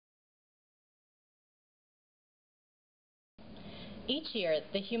Each year,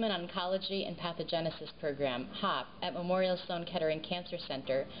 the Human Oncology and Pathogenesis program, HOPP, at Memorial Sloan Kettering Cancer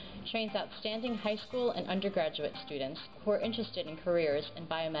Center trains outstanding high school and undergraduate students who are interested in careers in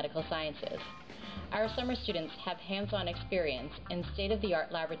biomedical sciences. Our summer students have hands-on experience in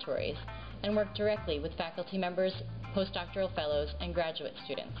state-of-the-art laboratories and work directly with faculty members, postdoctoral fellows, and graduate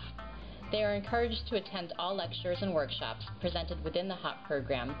students. They are encouraged to attend all lectures and workshops presented within the HOPP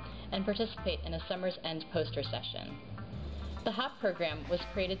program and participate in a summer's end poster session. The HOPP program was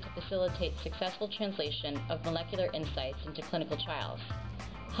created to facilitate successful translation of molecular insights into clinical trials.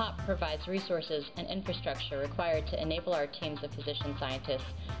 HOPP provides resources and infrastructure required to enable our teams of physician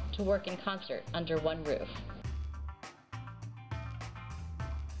scientists to work in concert under one roof.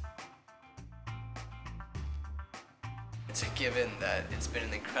 It's a given that it's been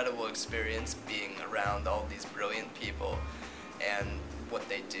an incredible experience being around all these brilliant people and what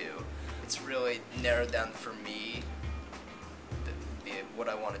they do. It's really narrowed down for me what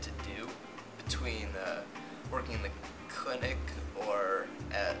I wanted to do between working in the clinic or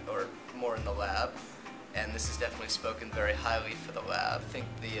more in the lab, and this has definitely spoken very highly for the lab. I think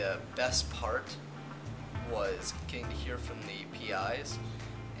the best part was getting to hear from the PIs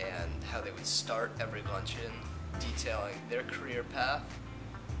and how they would start every luncheon detailing their career path,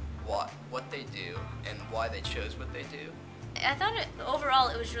 what they do, and why they chose what they do. I thought overall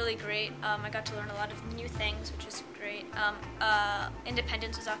it was really great. I got to learn a lot of new things, which is great.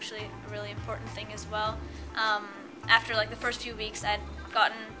 Independence was actually a really important thing as well. After like the first few weeks, I'd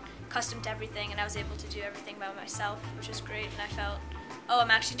gotten accustomed to everything, and I was able to do everything by myself, which was great. And I felt, oh, I'm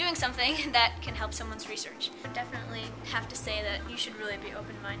actually doing something that can help someone's research. I definitely have to say that you should really be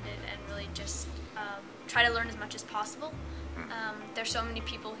open-minded and really just try to learn as much as possible. There's so many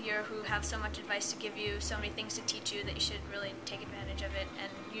people here who have so much advice to give you, so many things to teach you, that you should really take advantage of it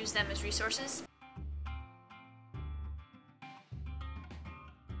and use them as resources.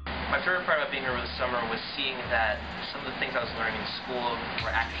 My favorite part about being here over the summer was seeing that some of the things I was learning in school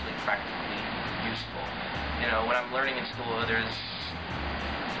were actually practically useful. You know, when I'm learning in school, I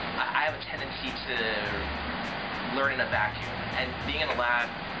have a tendency to learn in a vacuum, and being in a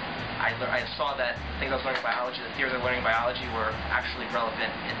lab, I saw that things I was learning in biology, the theories I was learning in biology, were actually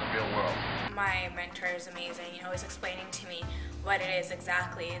relevant in the real world. My mentor is amazing. You know, he's explaining to me what it is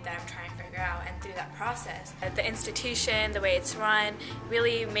exactly that I'm trying to figure out, and through that process, the institution, the way it's run,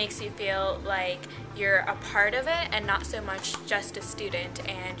 really makes you feel like you're a part of it and not so much just a student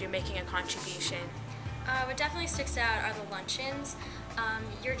and you're making a contribution. What definitely sticks out are the luncheons.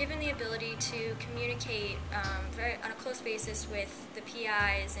 You're given the ability to communicate on a close basis with the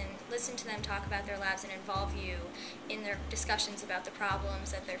PIs and listen to them talk about their labs and involve you in their discussions about the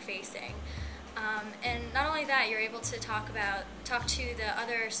problems that they're facing. And not only that, you're able to talk to the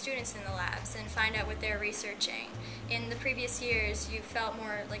other students in the labs and find out what they're researching. In the previous years, you felt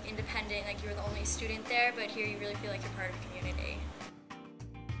more like independent, like you were the only student there, but here you really feel like you're part of a community.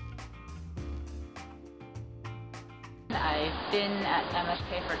 I've been at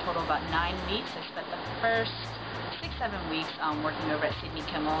MSK for a total of about 9 weeks. I spent the first 6-7 weeks working over at Sidney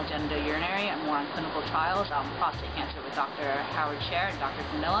Kimmel Genitourinary and more on clinical trials, prostate cancer with Dr. Howard Scher and Dr.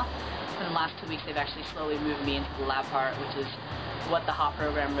 Camilla. And in the last 2 weeks, they've actually slowly moved me into the lab part, which is what the HOPP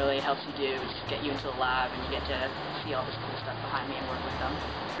program really helps you do, just get you into the lab and you get to see all this cool stuff behind me and work with them.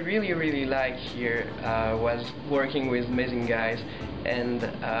 What I really liked here was working with amazing guys and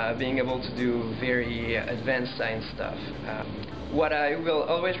being able to do very advanced science stuff. What I will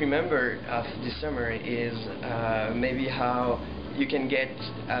always remember of this summer is maybe how you can get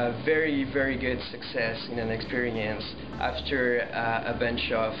a very good success in an experience after a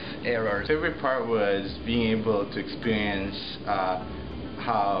bunch of errors. My favorite part was being able to experience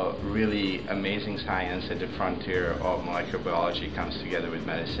how really amazing science at the frontier of molecular biology comes together with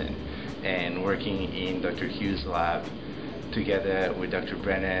medicine, and working in Dr. Hughes' lab together with Dr.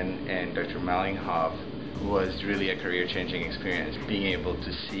 Brennan and Dr. Mellinghoff was really a career-changing experience. Being able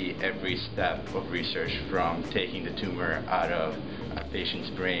to see every step of research, from taking the tumor out of a patient's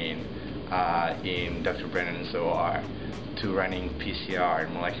brain in Dr. Brennan's OR to running PCR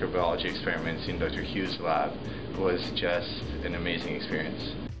and molecular biology experiments in Dr. Hughes' lab, was just an amazing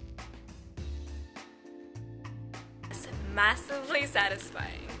experience. It's massively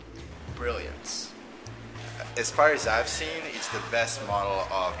satisfying. Brilliance. As far as I've seen, it's the best model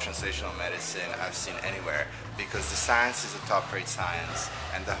of translational medicine I've seen anywhere, because the science is a top-rate science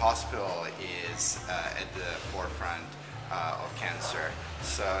and the hospital is at the forefront of cancer.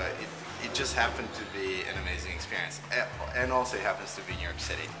 So it just happened to be an amazing experience, and also it happens to be New York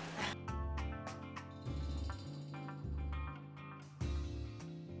City.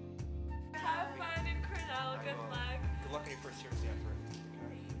 Have fun in Cornell. Good luck. Good luck. your first year at Stanford.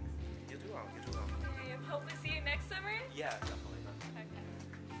 You'll do well. You'll do well. I hope to see you next summer. Yeah, definitely. Okay.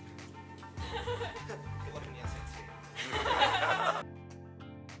 Good luck in the SAT.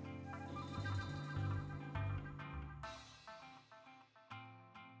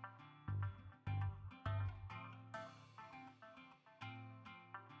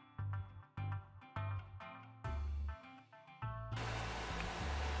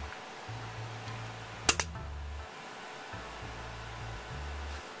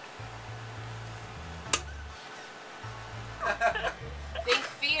 Think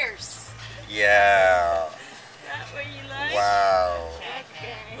fierce. Yeah. That what you like? Wow.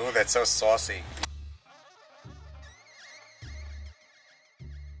 Okay. Ooh, that's so saucy.